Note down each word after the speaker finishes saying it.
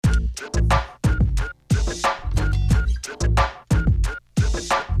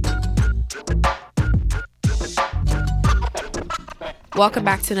Welcome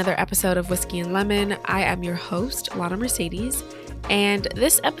back to another episode of Whiskey and Lemon. I am your host, Lana Mercedes, and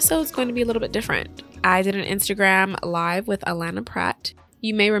this episode is going to be a little bit different. I did an Instagram live with Alana Pratt.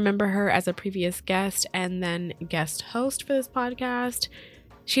 You may remember her as a previous guest and then guest host for this podcast.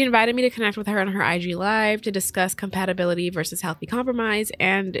 She invited me to connect with her on her IG Live to discuss compatibility versus healthy compromise,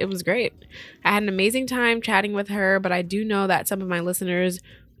 and it was great. I had an amazing time chatting with her, but I do know that some of my listeners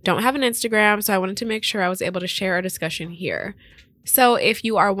don't have an Instagram, so I wanted to make sure I was able to share our discussion here. So if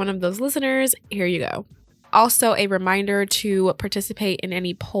you are one of those listeners, here you go. Also, a reminder to participate in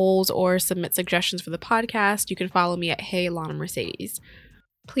any polls or submit suggestions for the podcast. You can follow me at Hey Lana Mercedes.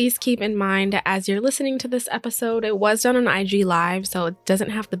 Please keep in mind, as you're listening to this episode, it was done on IG Live, so it doesn't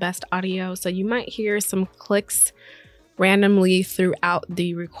have the best audio. So you might hear some clicks randomly throughout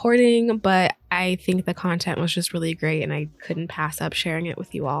the recording, but I think the content was just really great and I couldn't pass up sharing it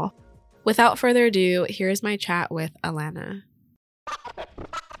with you all. Without further ado, here's my chat with Alana. I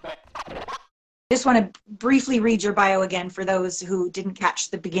just want to briefly read your bio again for those who didn't catch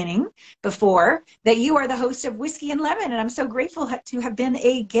the beginning before, that you are the host of Whiskey and Lemon, and I'm so grateful to have been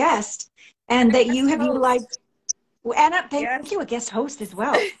a guest and that you have utilized, and thank you, a guest host as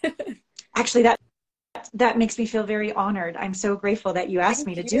well. Actually, that makes me feel very honored. I'm so grateful that you asked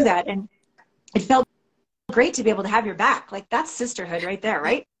me to do that, and it felt great to be able to have your back. Like, that's sisterhood right there,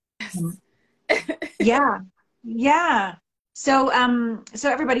 right? Yeah. So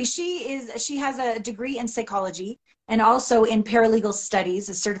everybody, she has a degree in psychology and also in paralegal studies,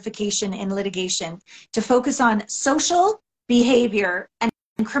 a certification in litigation, to focus on social behavior and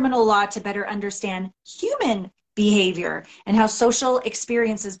criminal law to better understand human behavior and how social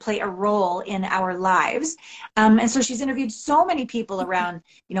experiences play a role in our lives. And so she's interviewed so many people around,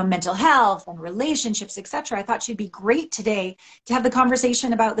 mental health and relationships, etc. I thought she'd be great today to have the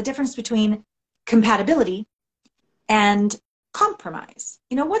conversation about the difference between compatibility and compromise.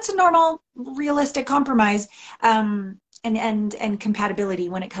 What's a normal, realistic compromise and compatibility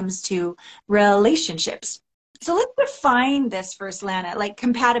when it comes to relationships? So let's define this first, Lana, like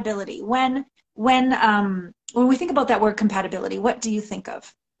compatibility. When we think about that word compatibility, what do you think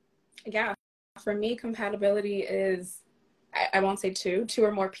of? Yeah, for me, compatibility is, I won't say two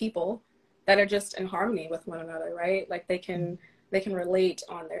or more people that are just in harmony with one another, right? Like they can relate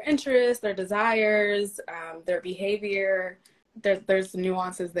on their interests, their desires, their behavior. There's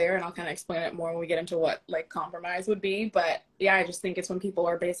nuances there, and I'll kind of explain it more when we get into what like compromise would be. But yeah, I just think it's when people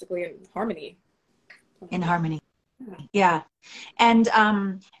are basically in harmony. In harmony. Yeah. And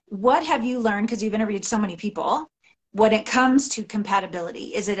what have you learned, because you've interviewed so many people, when it comes to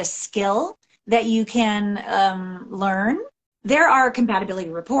compatibility? Is it a skill that you can learn? There are compatibility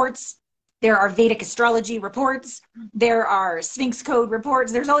reports. There are Vedic astrology reports. There are Sphinx code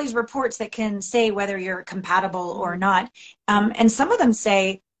reports. There's all these reports that can say whether you're compatible or not. And some of them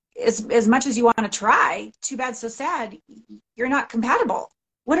say, as much as you want to try, too bad, so sad, you're not compatible.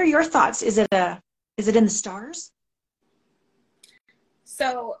 What are your thoughts? Is it in the stars?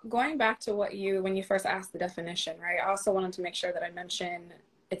 So going back to when you first asked the definition, right? I also wanted to make sure that I mention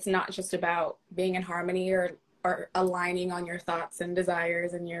it's not just about being in harmony or aligning on your thoughts and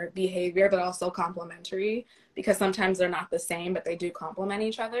desires and your behavior, but also complementary, because sometimes they're not the same, but they do complement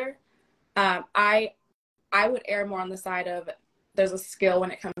each other. I would err more on the side of there's a skill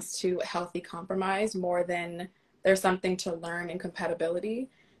when it comes to healthy compromise more than there's something to learn in compatibility.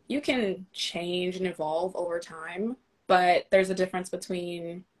 You can change and evolve over time, but there's a difference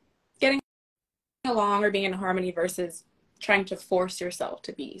between getting along or being in harmony versus trying to force yourself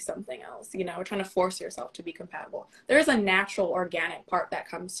to be something else, trying to force yourself to be compatible. There is a natural, organic part that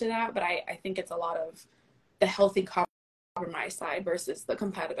comes to that, but I think it's a lot of the healthy compromise side versus the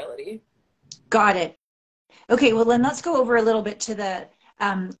compatibility. Got it. Okay, well then let's go over a little bit to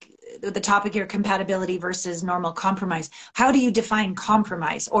the topic here, compatibility versus normal compromise. How do you define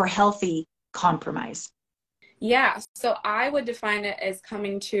compromise or healthy compromise? Yeah, so I would define it as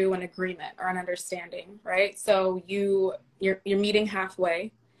coming to an agreement or an understanding, right? So you're meeting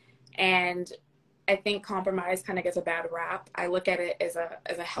halfway, and I think compromise kind of gets a bad rap. I look at it as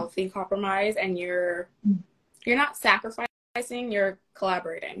a healthy compromise, and you're not sacrificing, you're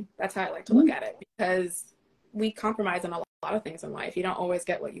collaborating. That's how I like to look at it, because we compromise on a lot of things in life. You don't always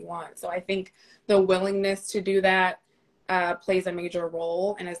get what you want. So I think the willingness to do that plays a major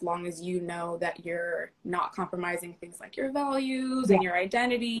role. And as long as you know that you're not compromising things like your values and your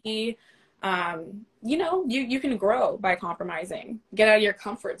identity, you can grow by compromising, get out of your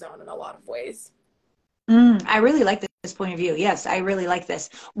comfort zone in a lot of ways. I really like this point of view. Yes, I really like this.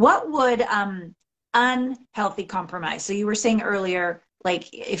 What would unhealthy compromise? So you were saying earlier, like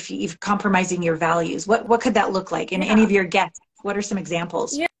if you're compromising your values, what could that look like in any of your guest What are some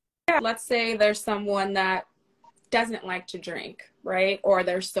examples? Yeah. Let's say there's someone that doesn't like to drink, right? Or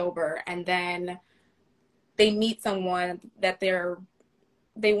they're sober, and then they meet someone that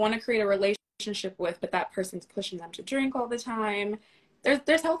they want to create a relationship with, but that person's pushing them to drink all the time.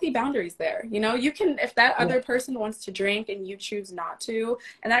 There's healthy boundaries there. You know, you can, if that other person wants to drink and you choose not to,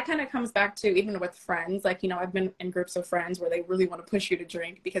 and that kind of comes back to even with friends, like, you know, I've been in groups of friends where they really want to push you to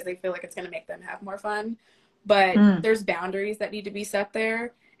drink because they feel like it's going to make them have more fun. But there's boundaries that need to be set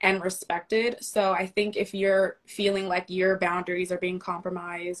there and respected. So I think if you're feeling like your boundaries are being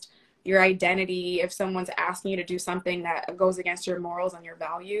compromised, your identity, if someone's asking you to do something that goes against your morals and your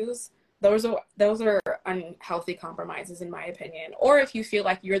values, those are unhealthy compromises, in my opinion. Or if you feel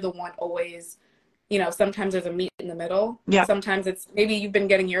like you're the one always, you know, sometimes there's a meet in the middle. Yeah. Sometimes it's maybe you've been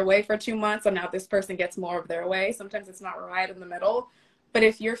getting your way for 2 months and now this person gets more of their way. Sometimes it's not right in the middle. But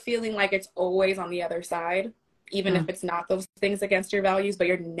if you're feeling like it's always on the other side, even if it's not those things against your values, but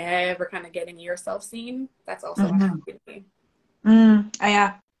you're never kind of getting yourself seen, that's also unhealthy.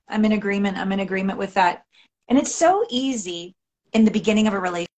 Yeah, I'm in agreement. I'm in agreement with that. And it's so easy in the beginning of a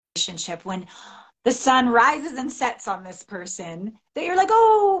relationship when the sun rises and sets on this person that you're like,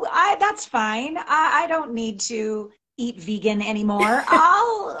 oh, that's fine. I don't need to eat vegan anymore.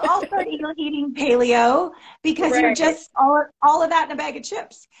 I'll start eating paleo because you're just all of that in a bag of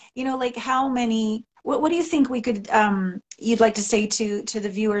chips. You know, like how many, what do you think we could, you'd like to say to the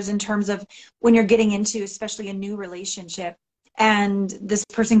viewers in terms of when you're getting into, especially a new relationship, and this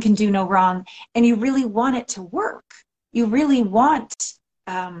person can do no wrong, and you really want it to work. You really want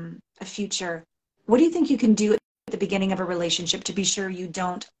a future. What do you think you can do at the beginning of a relationship to be sure you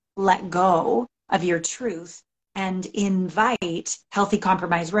don't let go of your truth and invite healthy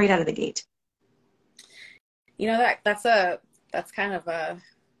compromise right out of the gate? You know, that's kind of a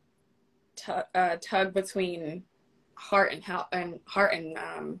tug between heart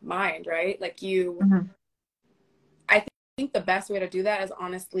and mind, right? Like you, I think the best way to do that is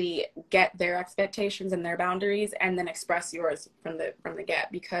honestly get their expectations and their boundaries and then express yours from the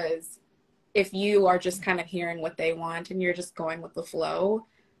get. Because if you are just kind of hearing what they want and you're just going with the flow,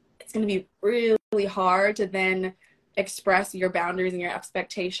 it's going to be really hard to then express your boundaries and your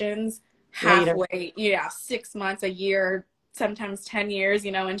expectations halfway, 6 months, a year, sometimes 10 years,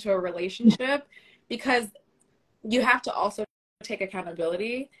 you know, into a relationship, because you have to also take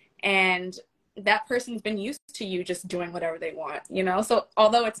accountability, and that person's been used to you just doing whatever they want, you know? So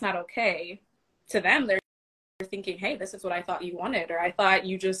although it's not okay to them, they're thinking, hey, this is what I thought you wanted, or I thought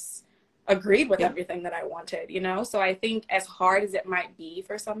you just agreed with everything that I wanted, you know? So I think as hard as it might be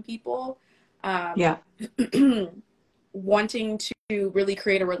for some people, wanting to really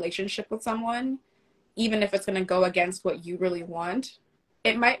create a relationship with someone, even if it's going to go against what you really want,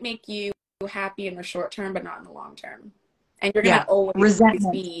 it might make you happy in the short term, but not in the long term. And you're going to always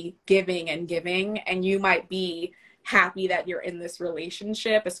be giving, and you might be happy that you're in this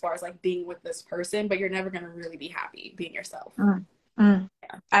relationship as far as like being with this person, but you're never going to really be happy being yourself.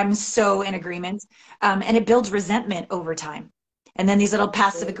 I'm so in agreement. And it builds resentment over time. And then these little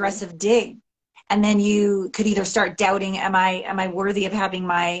passive aggressive dig. And then you could either start doubting, am I worthy of having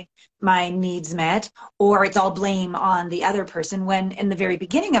my needs met? Or it's all blame on the other person, when in the very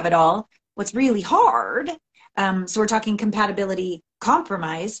beginning of it all, what's really hard, so we're talking compatibility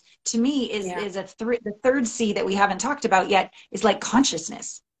compromise, to me is the third C that we haven't talked about yet is like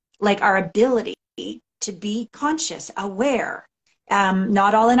consciousness, like our ability to be conscious, aware,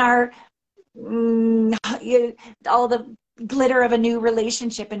 not all in our, all the glitter of a new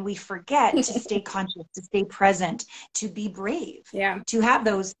relationship, and we forget to stay conscious, to stay present, to be brave, to have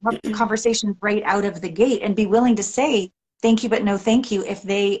those conversations right out of the gate and be willing to say thank you but no thank you if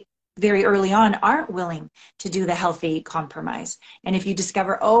they very early on aren't willing to do the healthy compromise. And if you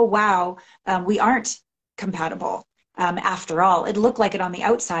discover, oh wow, we aren't compatible after all, it looked like it on the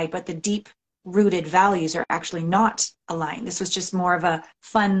outside, but the deep rooted values are actually not aligned. This was just more of a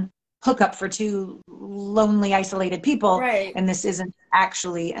fun hookup for two lonely, isolated people. And this isn't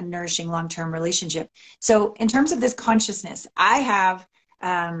actually a nourishing long-term relationship. So in terms of this consciousness, I have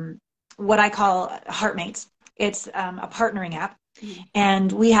what I call Heartmates. It's a partnering app.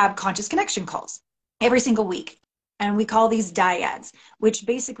 And we have conscious connection calls every single week. And we call these dyads, which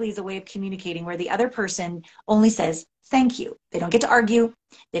basically is a way of communicating where the other person only says, thank you. They don't get to argue.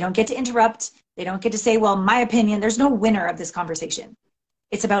 They don't get to interrupt. They don't get to say, well, my opinion. There's no winner of this conversation.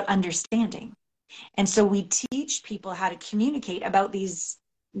 It's about understanding. And so we teach people how to communicate about these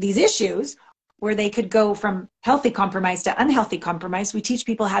issues where they could go from healthy compromise to unhealthy compromise. We teach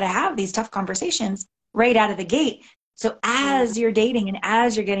people how to have these tough conversations right out of the gate. So as you're dating and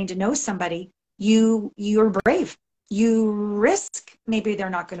as you're getting to know somebody, you're brave you risk maybe they're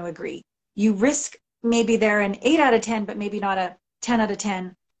not going to agree. You risk maybe they're an 8 out of 10, but maybe not a 10 out of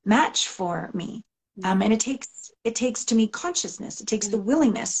 10 match for me. And it takes to me consciousness. It takes the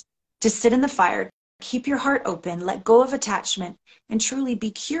willingness to sit in the fire, keep your heart open, let go of attachment, and truly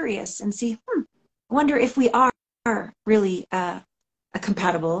be curious and see, I wonder if we are really a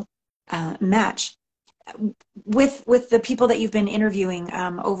compatible match. With the people that you've been interviewing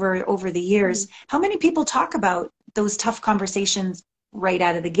over the years, how many people talk about those tough conversations right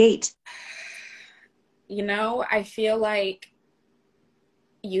out of the gate? You know, I feel like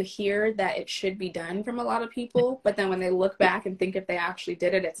you hear that it should be done from a lot of people, but then when they look back and think if they actually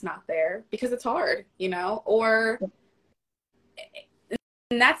did it, it's not there because it's hard, you know,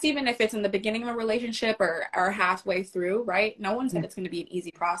 and that's even if it's in the beginning of a relationship or halfway through, right? No one said it's going to be an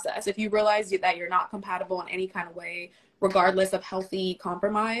easy process. If you realize that you're not compatible in any kind of way, regardless of healthy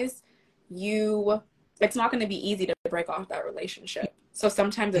compromise, it's not going to be easy to break off that relationship. So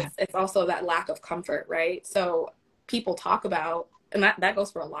sometimes it's also that lack of comfort, right? So people talk about, and that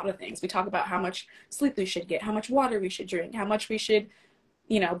goes for a lot of things. We talk about how much sleep we should get, how much water we should drink, how much we should,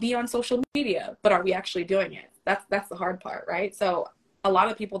 you know, be on social media, but are we actually doing it? That's the hard part, right? So a lot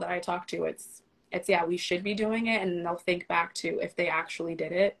of people that I talk to, it's we should be doing it, and they'll think back to if they actually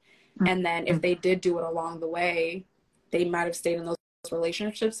did it. And then if they did do it along the way, they might have stayed in those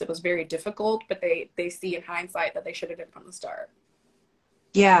relationships. It was very difficult, but they see in hindsight that they should have done it from the start.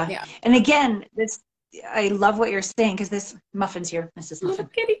 Yeah. And again, I love what you're saying, because this Muffin's here, Mrs. Muffin.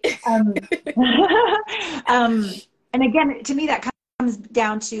 And again, to me, that comes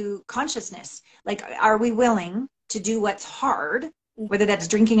down to consciousness. Like, are we willing to do what's hard, whether that's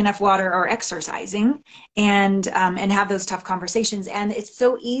drinking enough water or exercising, and have those tough conversations? And it's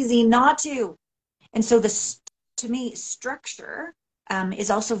so easy not to. And so to me, structure is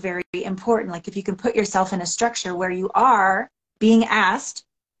also very important. Like, if you can put yourself in a structure where you are being asked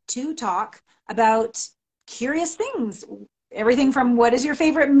to talk about curious things, everything from what is your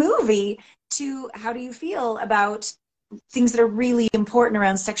favorite movie to how do you feel about things that are really important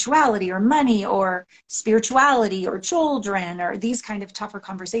around sexuality or money or spirituality or children, or these kind of tougher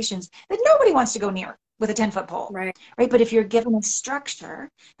conversations that nobody wants to go near with a 10-foot pole. Right. But if you're given a structure,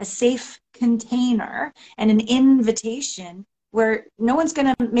 a safe container, and an invitation where no one's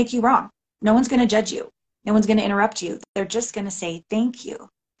going to make you wrong, no one's going to judge you, no one's going to interrupt you, they're just going to say thank you.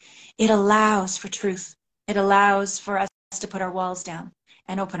 It allows for truth. It allows for us to put our walls down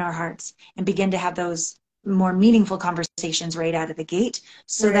and open our hearts and begin to have those more meaningful conversations right out of the gate,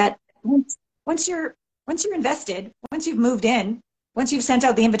 so that once you're invested, once you've moved in, once you've sent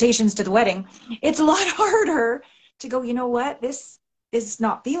out the invitations to the wedding, it's a lot harder to go, you know what, this is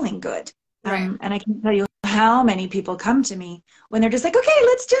not feeling good. And I can tell you how many people come to me when they're just like, okay,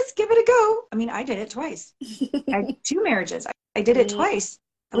 let's just give it a go. I mean, I did it twice. I had 2 marriages. I did it twice.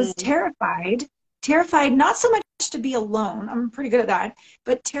 I was terrified, not so much to be alone. I'm pretty good at that,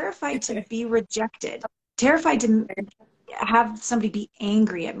 but terrified to be rejected, terrified to have somebody be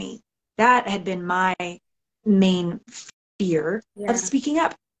angry at me. That had been my main fear of speaking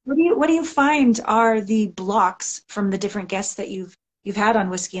up. What do you find are the blocks from the different guests that you've had on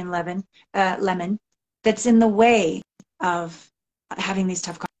Whiskey and Lemon that's in the way of having these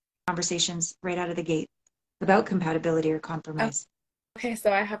tough conversations right out of the gate about compatibility or compromise? Okay,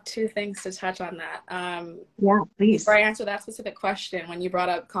 so I have 2 things to touch on that. Please. Before I answer that specific question, when you brought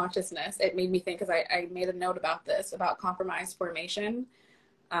up consciousness, it made me think, because I made a note about this, about compromise formation.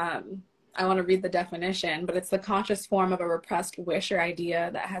 I want to read the definition, but it's the conscious form of a repressed wish or idea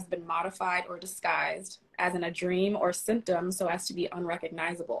that has been modified or disguised as in a dream or symptom so as to be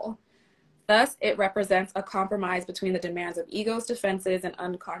unrecognizable. Thus, it represents a compromise between the demands of ego's defenses and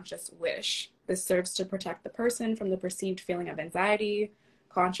unconscious wish. This serves to protect the person from the perceived feeling of anxiety,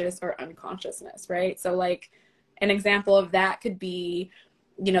 conscious or unconsciousness, right? So like an example of that could be,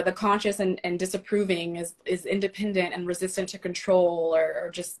 you know, the conscious and disapproving is independent and resistant to control or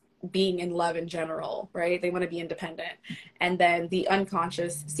just being in love in general, right? They want to be independent. And then the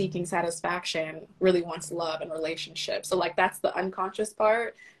unconscious, seeking satisfaction, really wants love and relationship. So like that's the unconscious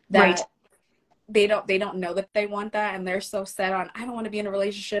part that they don't know that they want that, and they're so set on, I don't want to be in a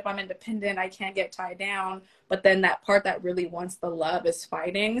relationship, I'm independent, I can't get tied down. But then that part that really wants the love is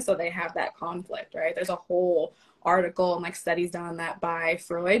fighting, so they have that conflict, right? There's a whole article and like studies done on that by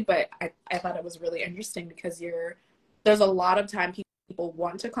Freud, but I thought it was really interesting because there's a lot of time people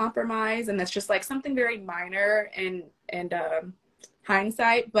want to compromise, and that's just like something very minor and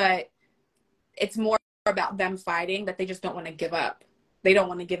hindsight, but it's more about them fighting, that they just don't want to give up. They don't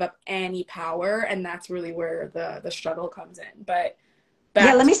want to give up any power, and that's really where the struggle comes in. But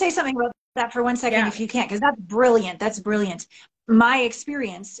let me say something about that for one second Yeah. if you can, because that's brilliant. That's brilliant. My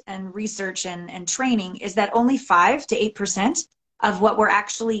experience and research and training is that only 5 to 8% of what we're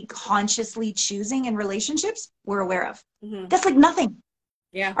actually consciously choosing in relationships we're aware of. Mm-hmm. That's like nothing.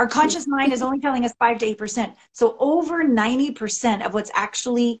 Yeah. Our conscious mind is only telling us 5 to 8%. So over 90% of what's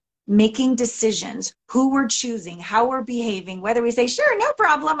actually making decisions, who we're choosing, how we're behaving, whether we say, sure, no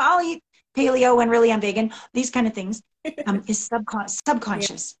problem, I'll eat paleo when really I'm vegan, these kind of things, is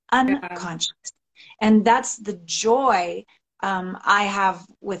subconscious, unconscious. And that's the joy I have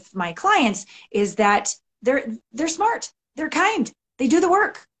with my clients, is that they're smart, they're kind, they do the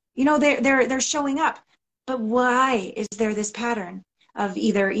work, you know, they're showing up. But why is there this pattern of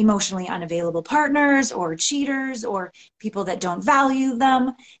either emotionally unavailable partners or cheaters or people that don't value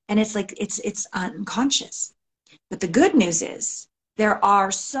them? And it's like it's unconscious. But the good news is there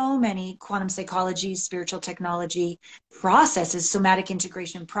are so many quantum psychology, spiritual technology processes, somatic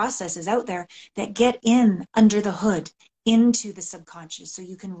integration processes out there that get in under the hood into the subconscious, so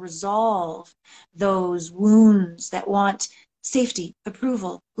you can resolve those wounds that want safety,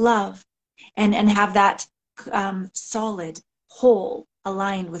 approval, love, and have that solid whole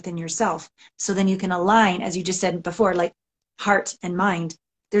aligned within yourself. So then you can align, as you just said before, like heart and mind.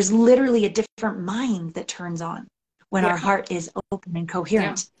 There's literally a different mind that turns on when our heart is open and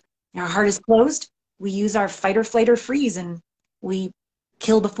coherent. Our heart is closed, we use our fight or flight or freeze, and we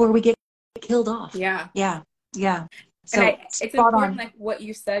kill before we get killed off. So it's important, like what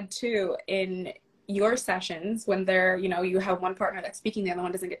you said too, in your sessions when they're, you know, you have one partner that's speaking, the other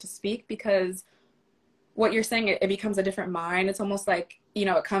one doesn't get to speak, because what you're saying, it becomes a different mind. It's almost like, you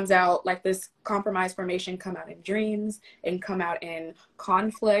know, it comes out like this compromise formation come out in dreams and come out in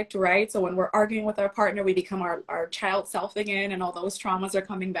conflict, right? So when we're arguing with our partner, we become our child self again, and all those traumas are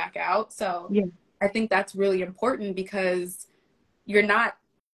coming back out. So I think that's really important, because you're not,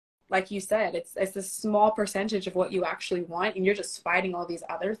 like you said, it's a small percentage of what you actually want, and you're just fighting all these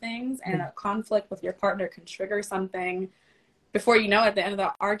other things. And a conflict with your partner can trigger something. Before you know, at the end of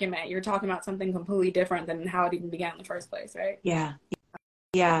the argument, you're talking about something completely different than how it even began in the first place, right? Yeah.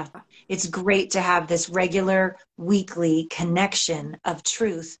 It's great to have this regular weekly connection of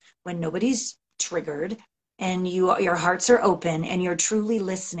truth when nobody's triggered and your hearts are open and you're truly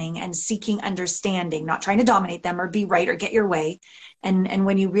listening and seeking understanding, not trying to dominate them or be right or get your way. And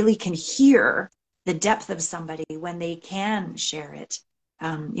when you really can hear the depth of somebody, when they can share it,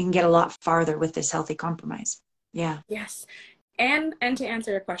 you can get a lot farther with this healthy compromise. Yes. And to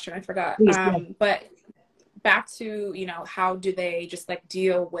answer your question, I forgot. Please, but back to, you know, how do they just like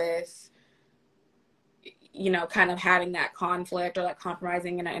deal with, you know, kind of having that conflict or like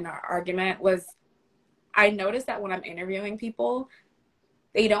compromising in an argument, was I noticed that when I'm interviewing people,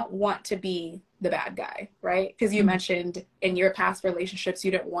 they don't want to be the bad guy, right? Because you mentioned in your past relationships,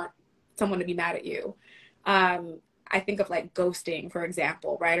 you didn't want someone to be mad at you. I think of like ghosting, for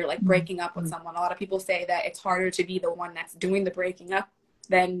example, right? Or like breaking up with someone. A lot of people say that it's harder to be the one that's doing the breaking up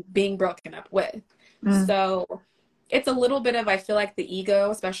than being broken up with. So it's a little bit of, I feel like, the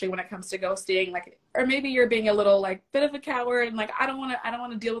ego, especially when it comes to ghosting, like, or maybe you're being a little like bit of a coward and like, I don't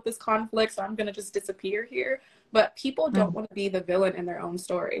want to deal with this conflict, so I'm going to just disappear here. But people don't want to be the villain in their own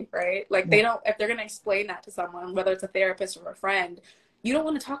story, right? Like they don't, if they're going to explain that to someone, whether it's a therapist or a friend, you don't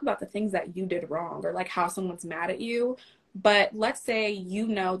want to talk about the things that you did wrong or like how someone's mad at you. But let's say you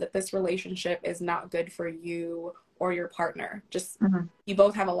know that this relationship is not good for you or your partner. Just you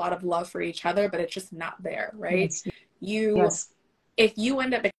both have a lot of love for each other, but it's just not there, right? If you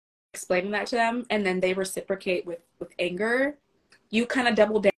end up explaining that to them and then they reciprocate with anger, you kind of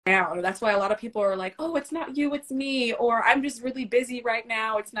double down. Or that's why a lot of people are like, oh, it's not you, it's me. Or I'm just really busy right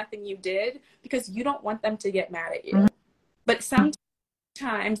now, it's nothing you did, because you don't want them to get mad at you. But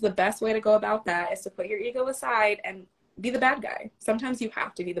sometimes the best way to go about that is to put your ego aside and be the bad guy. Sometimes you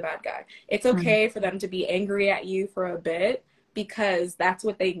have to be the bad guy. It's okay for them to be angry at you for a bit, because that's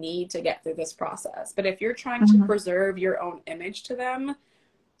what they need to get through this process. But if you're trying to preserve your own image to them,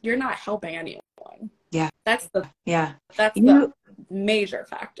 you're not helping anyone. That's the major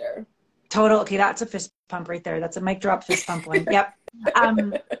factor. Okay, that's a fist pump right there. That's a mic drop fist pump one.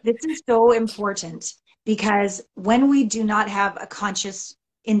 This is so important, because when we do not have a conscious,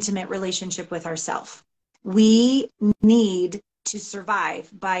 intimate relationship with ourselves, we need to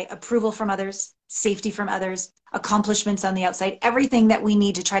survive by approval from others, safety from others, accomplishments on the outside. Everything that we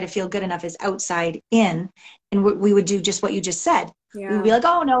need to try to feel good enough is outside in. And we would do just what you just said. We would be like,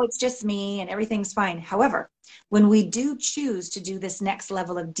 oh no, it's just me and everything's fine. However, when we do choose to do this next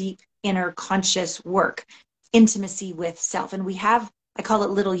level of deep inner conscious work, intimacy with self, and we have, I call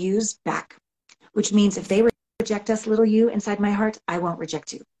it little U's back, which means if they reject us, little you inside my heart, I won't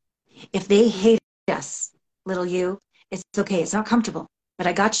reject you. If they hate us, little you, it's okay. It's not comfortable, but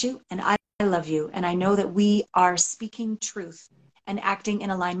I got you and I love you. And I know that we are speaking truth and acting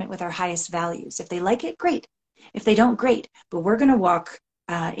in alignment with our highest values. If they like it, great. If they don't, great. But we're going to walk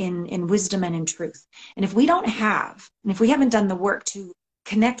in wisdom and in truth. And if we don't have, and if we haven't done the work to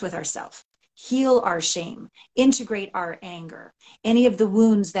connect with ourselves, heal our shame, integrate our anger, any of the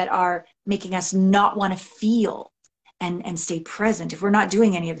wounds that are making us not want to feel and stay present, if we're not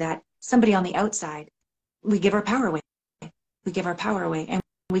doing any of that, somebody on the outside, we give our power away. We give our power away. And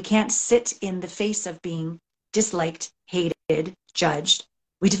we can't sit in the face of being disliked, hated, judged.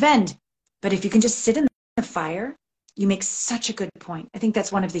 We defend. But if you can just sit in the fire, you make such a good point. I think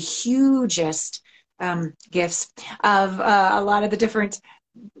that's one of the hugest gifts of a lot of the different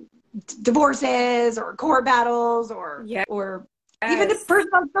divorces or court battles or even the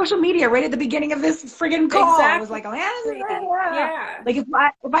person on social media right at the beginning of this friggin' call. Exactly. I was like, oh, like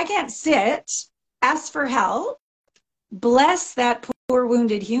if I can't sit, ask for help, bless that poor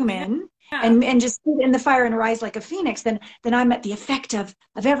wounded human, and just sit in the fire and rise like a phoenix, then I'm at the effect of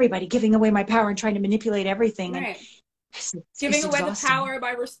everybody giving away my power and trying to manipulate everything. Right. And giving away the power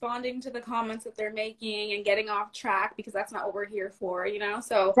by responding to the comments that they're making and getting off track, because that's not what we're here for, you know?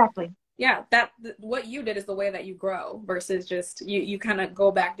 So exactly. Yeah, what you did is the way that you grow versus just you kind of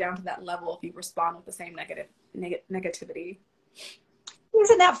go back down to that level if you respond with the same negativity.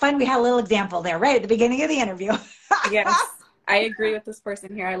 Isn't that fun? We had a little example there right at the beginning of the interview. Yes, I agree with this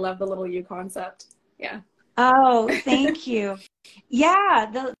person here. I love the little you concept. Yeah. Oh, thank you. Yeah,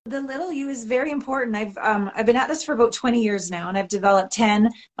 the little you is very important. I've been at this for about 20 years now, and I've developed 10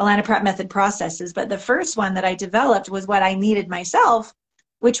 Alana Pratt method processes. But the first one that I developed was what I needed myself,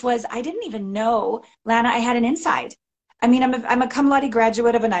 which was I didn't even know, Lana, I had an inside. I mean, I'm a cum laude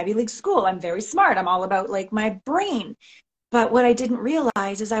graduate of an Ivy League school. I'm very smart. I'm all about like my brain. But what I didn't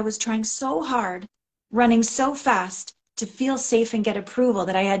realize is I was trying so hard, running so fast to feel safe and get approval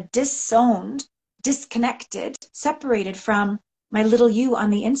that I had disowned, disconnected, separated from my little you on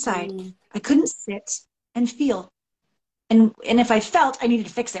the inside. I couldn't sit and feel. And if I felt, I needed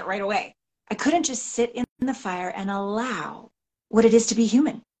to fix it right away. I couldn't just sit in the fire and allow what it is to be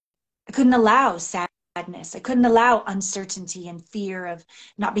human. I couldn't allow sadness. I couldn't allow uncertainty and fear of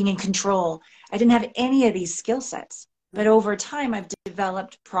not being in control. I didn't have any of these skill sets. But over time, I've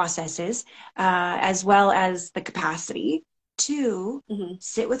developed processes as well as the capacity to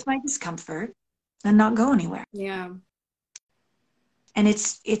sit with my discomfort and not go anywhere. Yeah. And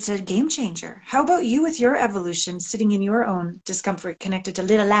it's a game changer. How about you with your evolution, sitting in your own discomfort connected to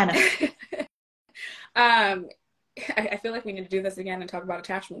little Lana? I feel like we need to do this again and talk about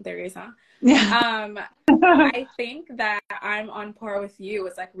attachment theories, huh? Yeah. I think that I'm on par with you.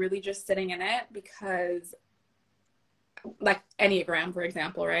 It's like really just sitting in it, because like Enneagram, for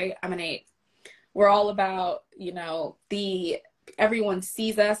example, right? I'm an 8. We're all about, you know, everyone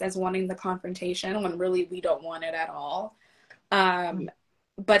sees us as wanting the confrontation when really we don't want it at all.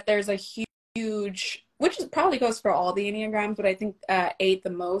 But there's a huge, which probably goes for all the Enneagrams, but I think 8 the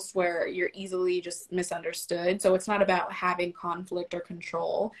most, where you're easily just misunderstood. So it's not about having conflict or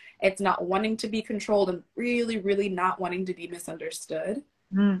control. It's not wanting to be controlled and really, really not wanting to be misunderstood.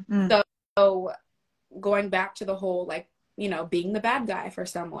 So going back to the whole, like, you know, being the bad guy for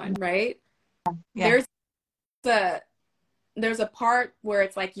someone, right? Yeah. There's a part where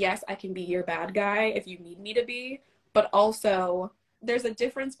it's like, yes, I can be your bad guy if you need me to be, but also there's a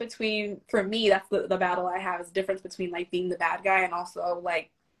difference between, for me, that's the battle I have, is a difference between like being the bad guy and also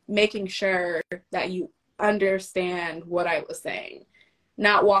like making sure that you understand what I was saying,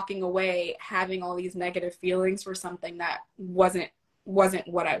 not walking away having all these negative feelings for something that wasn't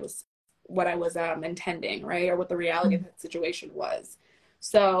what I was intending, right? Or what the reality of the situation was.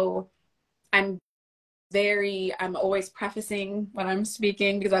 So I'm always prefacing when I'm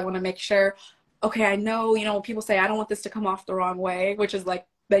speaking, because I want to make sure, okay, I know, you know, people say, I don't want this to come off the wrong way, which is like,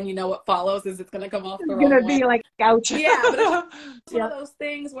 then you know what follows is it's going to come off the wrong way. It's going to be like, ouch. Yeah, but it's one of those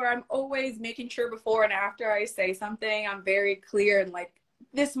things where I'm always making sure before and after I say something, I'm very clear and like,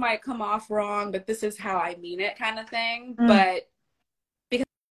 this might come off wrong, but this is how I mean it, kind of thing. But because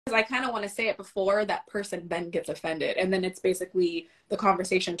I kind of want to say it before that person then gets offended. And then it's basically the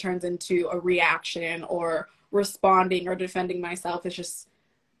conversation turns into a reaction or responding or defending myself. It's just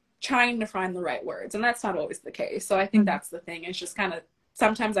trying to find the right words. And that's not always the case. So I think that's the thing. It's just kind of,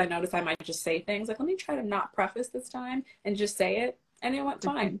 sometimes I notice I might just say things like, let me try to not preface this time and just say it. And it went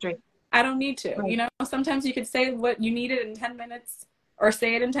fine. I don't need to, you know, sometimes you could say what you needed in 10 minutes or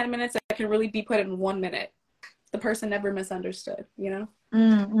say it in 10 minutes. That can really be put in 1 minute. The person never misunderstood, you know?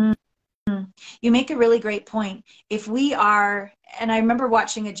 You make a really great point. If we are, and I remember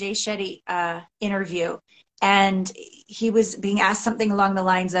watching a Jay Shetty interview, and he was being asked something along the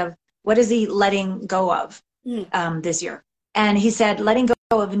lines of, what is he letting go of this year? And he said, letting go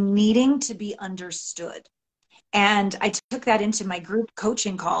of needing to be understood. And I took that into my group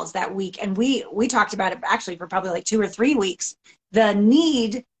coaching calls that week. And we talked about it actually for probably like 2 or 3 weeks, the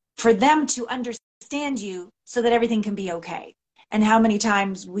need for them to understand you so that everything can be okay. And how many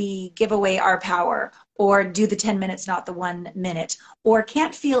times we give away our power, or do the 10 minutes, not the 1 minute, or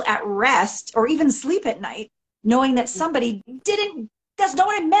can't feel at rest or even sleep at night, knowing that somebody that's not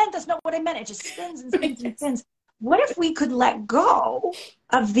what I meant. That's not what I meant. It just spins and spins and spins. What if we could let go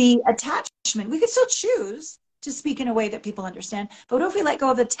of the attachment? We could still choose to speak in a way that people understand, but what if we let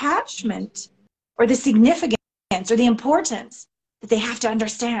go of the attachment or the significance or the importance that they have to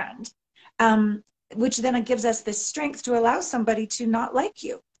understand? Which then it gives us this strength to allow somebody to not like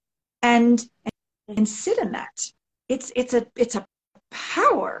you, and sit in that. It's a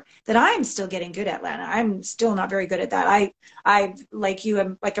power that I'm still getting good at, Lana. I'm still not very good at that. I like you,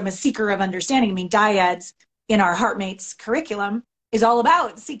 I'm a seeker of understanding. I mean, dyads in our Heartmates curriculum is all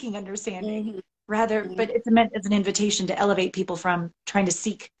about seeking understanding, rather, but it's meant as an invitation to elevate people from trying to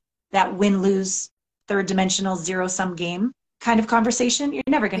seek that win-lose, third-dimensional, zero-sum game kind of conversation. You're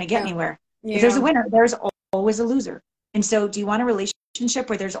never going to get anywhere. Yeah. If there's a winner, there's always a loser. And so do you want a relationship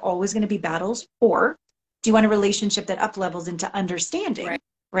where there's always going to be battles, or do you want a relationship that up levels into understanding,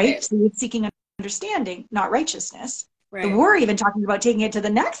 right? So you're seeking understanding, not righteousness. Right. And we're even talking about taking it to the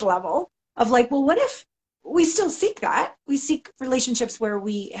next level of like, well, what if we still seek that? We seek relationships where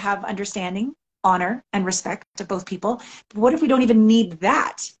we have understanding, honor, and respect of both people. But what if we don't even need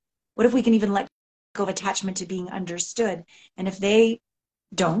that? What if we can even let go of attachment to being understood? And if they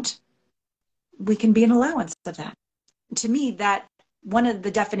don't, we can be an allowance of that. To me, that one of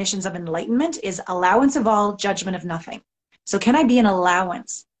the definitions of enlightenment is allowance of all, judgment of nothing. So can I be an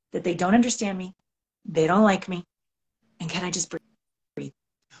allowance that they don't understand me, they don't like me, and can I just breathe?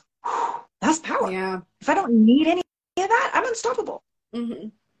 Whew, that's power. Yeah. If I don't need any of that, I'm unstoppable. Mm-hmm.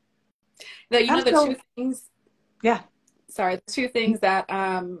 The two things. Yeah. Sorry, the two things that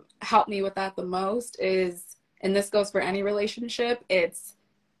help me with that the most is, and this goes for any relationship, it's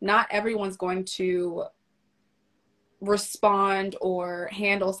not everyone's going to respond or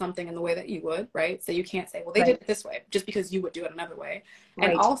handle something in the way that you would, right? So you can't say, well, they did it this way just because you would do it another way. Right.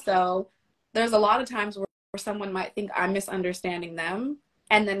 And also, there's a lot of times where someone might think I'm misunderstanding them,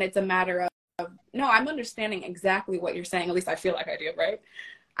 and then it's a matter of, no, I'm understanding exactly what you're saying. At least I feel like I do, right?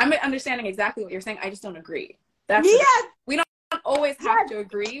 I'm understanding exactly what you're saying. I just don't agree. We don't always have to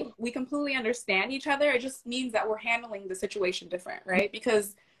agree. We completely understand each other. It just means that we're handling the situation different, right?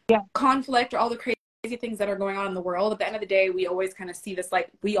 Because conflict or all the crazy things that are going on in the world, at the end of the day, we always kind of see this, like,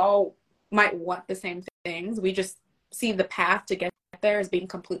 we all might want the same things. We just see the path to get there as being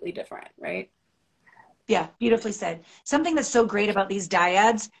completely different, right? Yeah, beautifully said. Something that's so great about these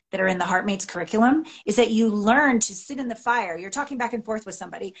dyads that are in the Heartmates curriculum is that you learn to sit in the fire. You're talking back and forth with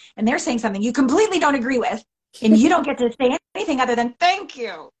somebody, and they're saying something you completely don't agree with, and you don't get to say anything other than thank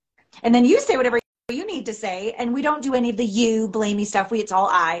you. And then you say whatever you need to say, and we don't do any of the you blamey stuff. It's all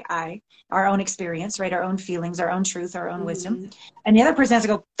I, our own experience, right? Our own feelings, our own truth, our own wisdom. And the other person has to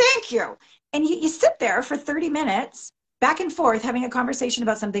go, thank you. And you sit there for 30 minutes back and forth having a conversation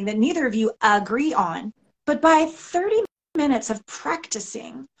about something that neither of you agree on. But by 30 minutes of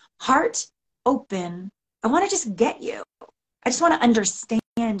practicing, heart open, I want to just get you. I just want to understand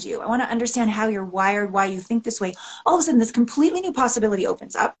you. I want to understand how you're wired, why you think this way. All of a sudden, this completely new possibility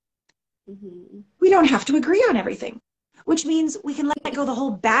opens up. We don't have to agree on everything, which means we can let go of the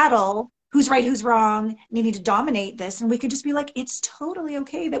whole battle, who's right, who's wrong, needing to dominate this, and we could just be like, it's totally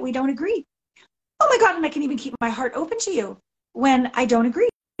okay that we don't agree. Oh my God, and I can even keep my heart open to you when I don't agree.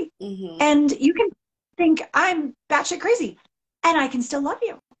 And you can think I'm batshit crazy, and I can still love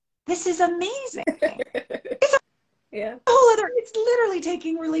you. This is amazing. It's a whole other, it's literally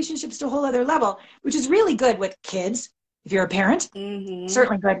taking relationships to a whole other level, which is really good with kids. If you're a parent,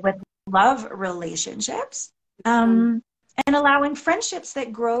 certainly good with love relationships, and allowing friendships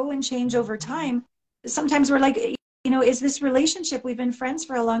that grow and change over time. Sometimes we're like, is this relationship, we've been friends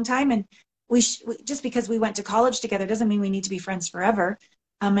for a long time, and we just because we went to college together doesn't mean we need to be friends forever.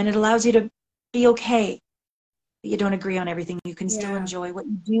 And it allows you to be okay that you don't agree on everything. You can still enjoy what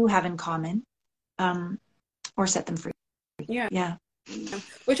you do have in common, or set them free. Yeah.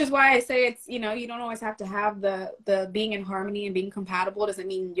 Which is why I say it's, you don't always have to have the being in harmony and being compatible. Doesn't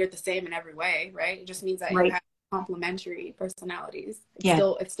mean you're the same in every way, right? It just means that you have complementary personalities.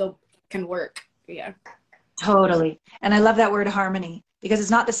 It still can work. Yeah. Totally. And I love that word harmony. because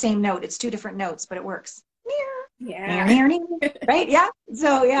it's not the same note. It's two different notes, but it works. Yeah. Right? Yeah.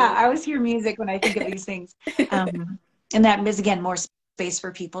 So yeah, I always hear music when I think of these things. And that is, again, more space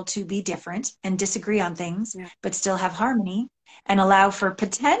for people to be different and disagree on things, but still have harmony and allow for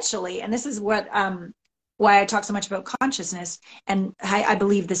potentially, and this is what, why I talk so much about consciousness, and I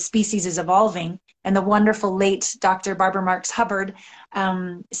believe the species is evolving, and the wonderful late Dr. Barbara Marx Hubbard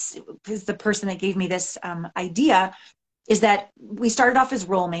is the person that gave me this idea, is that we started off as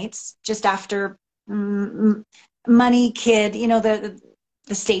role mates just after money, kid, you know, the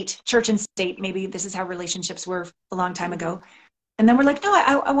state, church and state, maybe this is how relationships were a long time ago. And then we're like, no,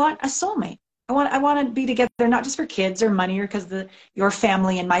 I want a soulmate. I want to be together, not just for kids or money or because your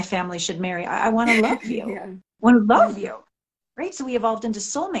family and my family should marry. I want to love you. I want to love you. Right? So we evolved into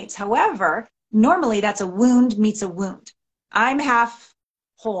soulmates. However, normally that's a wound meets a wound. I'm half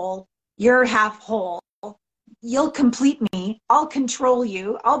whole. You're half whole. You'll complete me. I'll control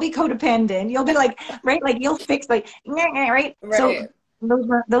you. I'll be codependent. You'll be like, right? Like you'll fix like, right? So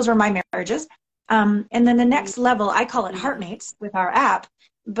those were my marriages. And then the next level, I call it Heartmates with our app,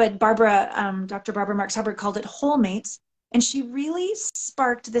 but Dr. Barbara Marx Hubbard called it Wholemates. And she really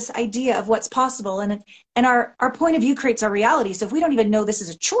sparked this idea of what's possible. And our point of view creates our reality. So if we don't even know this is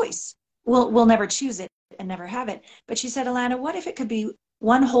a choice, we'll never choose it and never have it. But she said, Alana, what if it could be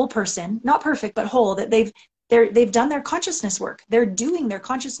one whole person, not perfect, but whole, that they've done their consciousness work. They're doing their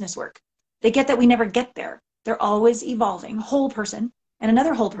consciousness work. They get that we never get there. They're always evolving, whole person and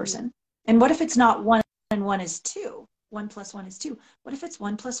another whole person. And what if it's not 1 and 1 is 2? 1 plus 1 is 2. What if it's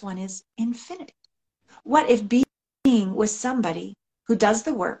 1 plus 1 is infinity? What if being with somebody who does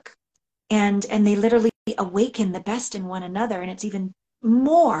the work and they literally awaken the best in one another, and it's even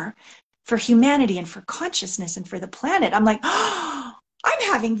more for humanity and for consciousness and for the planet? I'm like, oh, I'm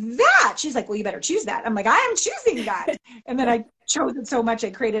having that. She's like, well, you better choose that. I'm like, I am choosing that. And then I chose it so much, I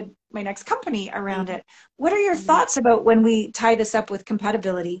created my next company around it. What are your thoughts about when we tie this up with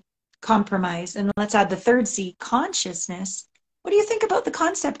compatibility, compromise, and let's add the third C, consciousness? What do you think about the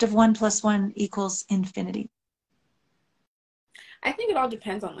concept of 1 plus 1 equals infinity? I think it all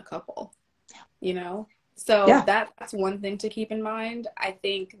depends on the couple, you know? So that's one thing to keep in mind. I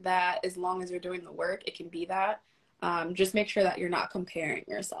think that as long as you're doing the work, it can be that. Just make sure that you're not comparing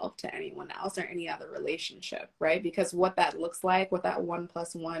yourself to anyone else or any other relationship, right? Because what that looks like, what that 1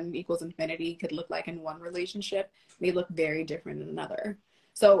 plus 1 equals infinity could look like in one relationship may look very different in another.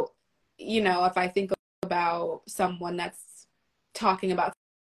 So, you know, if I think about someone that's talking about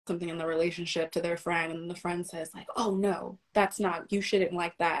something in the relationship to their friend, and the friend says like, oh no, that's not, you shouldn't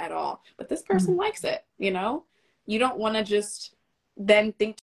like that at all. But this person likes it, you know? You don't want to just then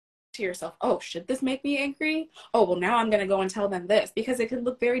think to yourself, oh, should this make me angry? Oh, well, now I'm going to go and tell them this, because it could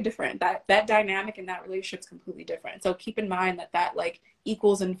look very different. That dynamic in that relationship is completely different. So keep in mind that like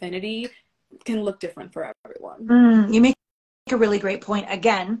equals infinity can look different for everyone. You make a really great point.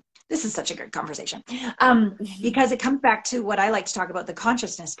 Again, this is such a good conversation, because it comes back to what I like to talk about, the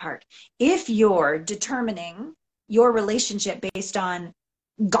consciousness part. If you're determining your relationship based on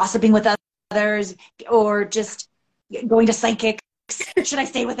gossiping with others or just going to psychics, should I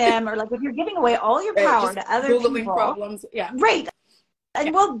stay with them? Or like if you're giving away all your power to other people. Problems. Yeah. Right.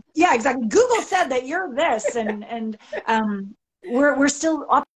 And well, yeah, exactly. Google said that you're this, and we're still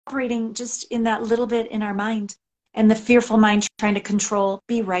operating just in that little bit in our mind, and the fearful mind trying to control,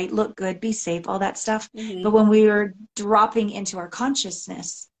 be right, look good, be safe, all that stuff. But when we are dropping into our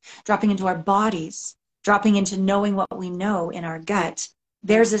consciousness, dropping into our bodies, dropping into knowing what we know in our gut,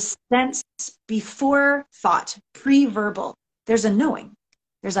 there's a sense before thought, pre-verbal. There's a knowing.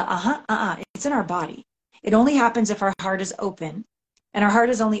 There's a it's in our body. It only happens if our heart is open. And our heart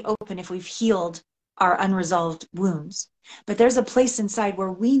is only open if we've healed our unresolved wounds. But there's a place inside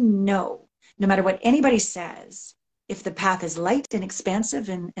where we know, no matter what anybody says, if the path is light and expansive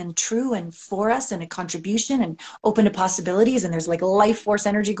and true and for us and a contribution and open to possibilities, and there's like life force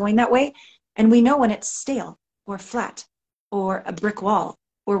energy going that way. And we know when it's stale or flat or a brick wall,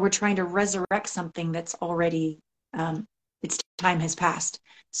 or we're trying to resurrect something that's already, its time has passed.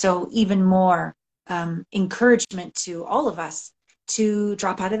 So even more encouragement to all of us to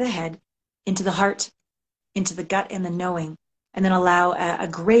drop out of the head into the heart, into the gut and the knowing, and then allow a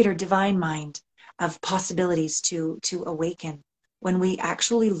greater divine mind of possibilities to awaken when we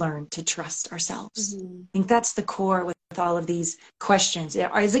actually learn to trust ourselves. I think that's the core with all of these questions.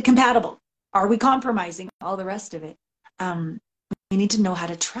 Is it compatible? Are we compromising? All the rest of it. We need to know how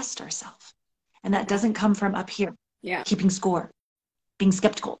to trust ourselves. And that doesn't come from up here, keeping score, being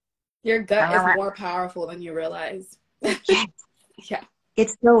skeptical. Your gut is more powerful than you realize. Yes. Yeah.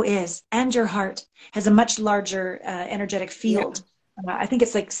 It so is. And your heart has a much larger energetic field I think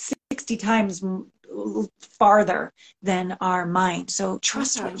it's like 60 times farther than our mind. So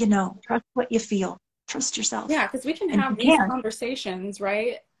trust what you know, trust what you feel, trust yourself. Yeah, because we can and have these conversations,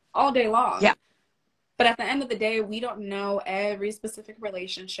 right, all day long. Yeah. But at the end of the day, we don't know every specific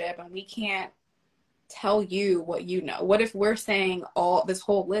relationship, and we can't tell you what you know. What if we're saying all this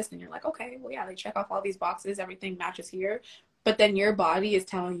whole list and you're like, okay, well, yeah, they check off all these boxes, everything matches here. But then your body is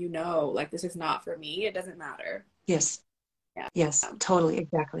telling you, no, like, this is not for me. It doesn't matter. Yes. Yeah. Yes, totally.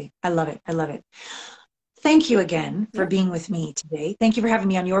 Exactly. I love it. I love it. Thank you again for being with me today. Thank you for having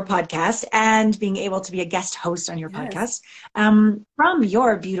me on your podcast and being able to be a guest host on your podcast. From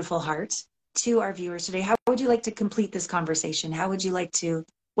your beautiful heart to our viewers today, how would you like to complete this conversation? How would you like to,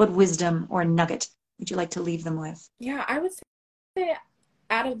 what wisdom or nugget would you like to leave them with? Yeah, I would say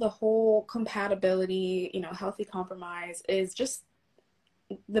out of the whole compatibility, healthy compromise is just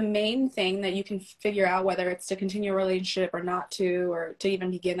the main thing that you can figure out, whether it's to continue a relationship or not to, or to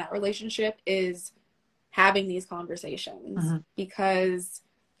even begin that relationship, is having these conversations. Because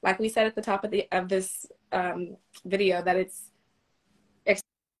like we said at the top of this video, that it's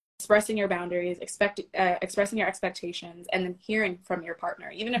expressing your boundaries, expressing your expectations, and then hearing from your partner,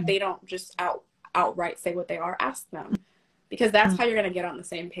 even if they don't just outright say what they are. Ask them, because that's how you're going to get on the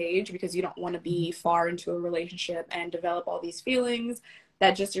same page, because you don't want to be far into a relationship and develop all these feelings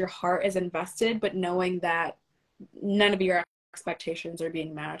that just your heart is invested, but knowing that none of your expectations are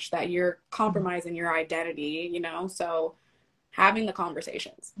being matched, that you're compromising your identity, so having the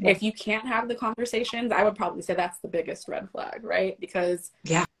conversations. If you can't have the conversations, I would probably say that's the biggest red flag, right? Because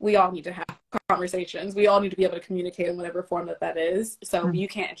we all need to have conversations. We all need to be able to communicate in whatever form that is. So you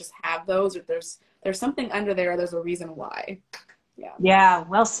can't just have those, or there's something under there. There's a reason why. Yeah,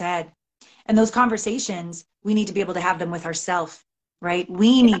 well said. And those conversations, we need to be able to have them with ourselves, right?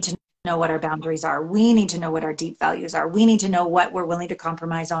 We need to know what our boundaries are. We need to know what our deep values are. We need to know what we're willing to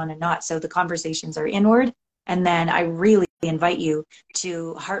compromise on and not. So the conversations are inward. And then I really invite you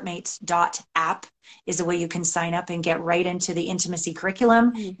to heartmates.app is a way you can sign up and get right into the intimacy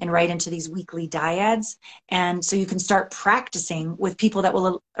curriculum and right into these weekly dyads. And so you can start practicing with people that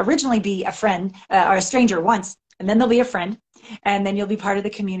will originally be a friend or a stranger once, and then they'll be a friend, and then you'll be part of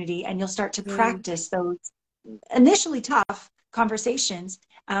the community, and you'll start to practice those initially tough conversations.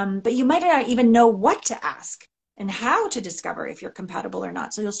 But you might not even know what to ask and how to discover if you're compatible or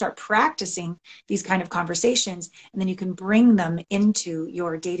not. So you'll start practicing these kind of conversations, and then you can bring them into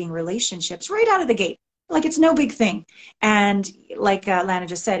your dating relationships right out of the gate. Like, it's no big thing. And like Lana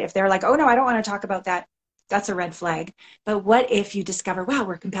just said, if they're like, oh no, I don't want to talk about that, that's a red flag. But what if you discover, wow,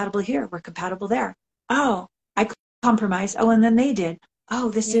 we're compatible here, we're compatible there. Oh, I compromised. Oh, and then they did. Oh,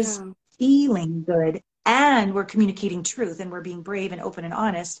 this is feeling good. And we're communicating truth, and we're being brave and open and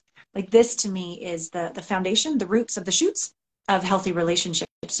honest. Like, this to me is the foundation, the roots of the shoots of healthy relationships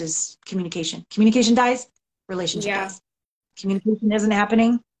is communication. Communication dies, relationship dies. Communication isn't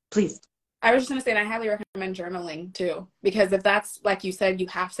happening, please. I was just going to say, and I highly recommend journaling too, because if that's, like you said, you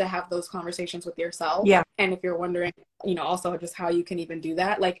have to have those conversations with yourself. Yeah. And if you're wondering, also just how you can even do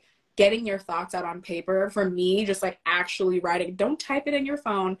that, like getting your thoughts out on paper, for me, just like actually writing, don't type it in your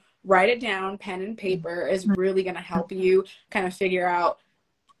phone, write it down, pen and paper is really going to help you kind of figure out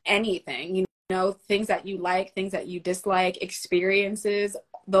anything, things that you like, things that you dislike, experiences,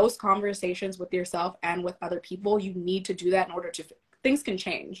 those conversations with yourself and with other people. You need to do that in order to, things can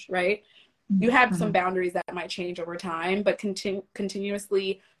change, right? You have some boundaries that might change over time, but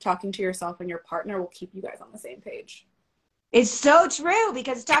continuously talking to yourself and your partner will keep you guys on the same page. It's so true,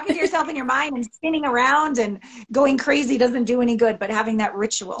 because talking to yourself in your mind and spinning around and going crazy doesn't do any good, but having that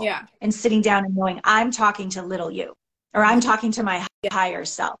ritual and sitting down and knowing I'm talking to little you, or I'm talking to my higher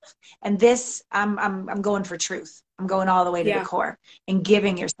self. And this, I'm going for truth. I'm going all the way to the core, and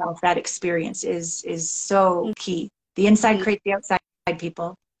giving yourself that experience is so key. The inside creates the outside,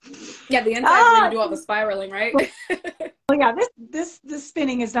 people. Yeah, the inside where you do all the spiraling, right? Well, yeah, this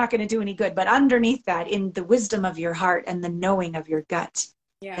spinning is not going to do any good. But underneath that, in the wisdom of your heart and the knowing of your gut,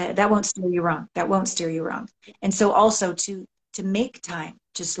 that won't steer you wrong. That won't steer you wrong. And so also to make time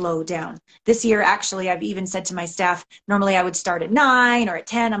to slow down. This year, actually, I've even said to my staff, normally I would start at 9 or at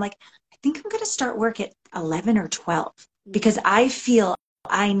 10. I'm like, I think I'm going to start work at 11 or 12, because I feel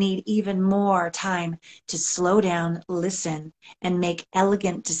I need even more time to slow down, listen, and make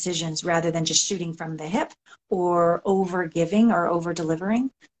elegant decisions rather than just shooting from the hip or over giving or over delivering.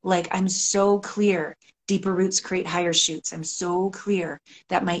 Like, I'm so clear, deeper roots create higher shoots. I'm so clear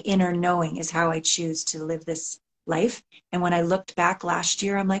that my inner knowing is how I choose to live this life. And when I looked back last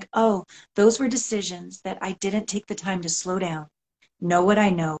year, I'm like, oh, those were decisions that I didn't take the time to slow down, know what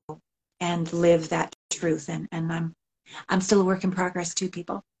I know, and live that truth. And I'm still a work in progress too,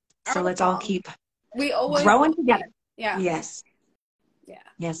 people. So let's all keep we always growing together. Yeah. Yes. Yeah.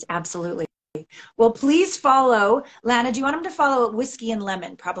 Yes, absolutely. Well, please follow Lana. Do you want them to follow Whiskey and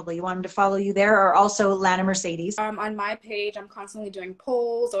Lemon? Probably. You want them to follow you there, or also Lana Mercedes? On my page, I'm constantly doing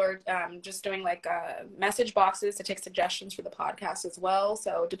polls or just doing like message boxes to take suggestions for the podcast as well.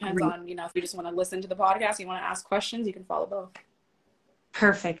 So it depends on, if you just want to listen to the podcast, you want to ask questions, you can follow both.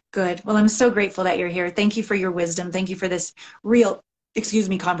 Perfect. Good. Well, I'm so grateful that you're here. Thank you for your wisdom. Thank you for this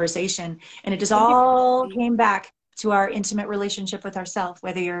conversation. And it just all came back to our intimate relationship with ourselves,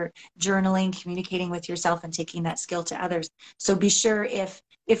 whether you're journaling, communicating with yourself, and taking that skill to others. So be sure if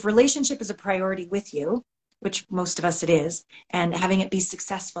relationship is a priority with you, which most of us it is, and having it be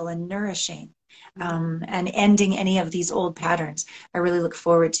successful and nourishing, and ending any of these old patterns. I really look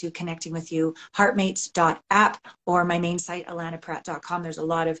forward to connecting with you. Heartmates.app or my main site, alanapratt.com. There's a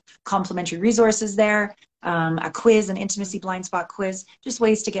lot of complimentary resources there. A quiz, an intimacy blind spot quiz, just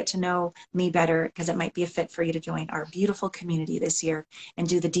ways to get to know me better, because it might be a fit for you to join our beautiful community this year and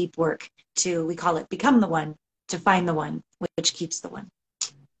do the deep work to, we call it become the one, to find the one, which keeps the one.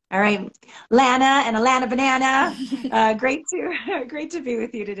 All right, Lana and Alana Banana, great to be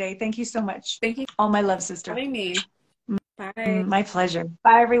with you today. Thank you so much. Thank you. All my love, sister. Having me. Bye. My pleasure.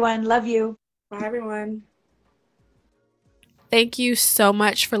 Bye, everyone. Love you. Bye, everyone. Thank you so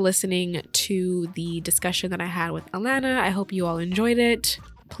much for listening to the discussion that I had with Alana. I hope you all enjoyed it.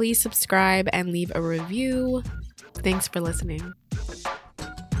 Please subscribe and leave a review. Thanks for listening.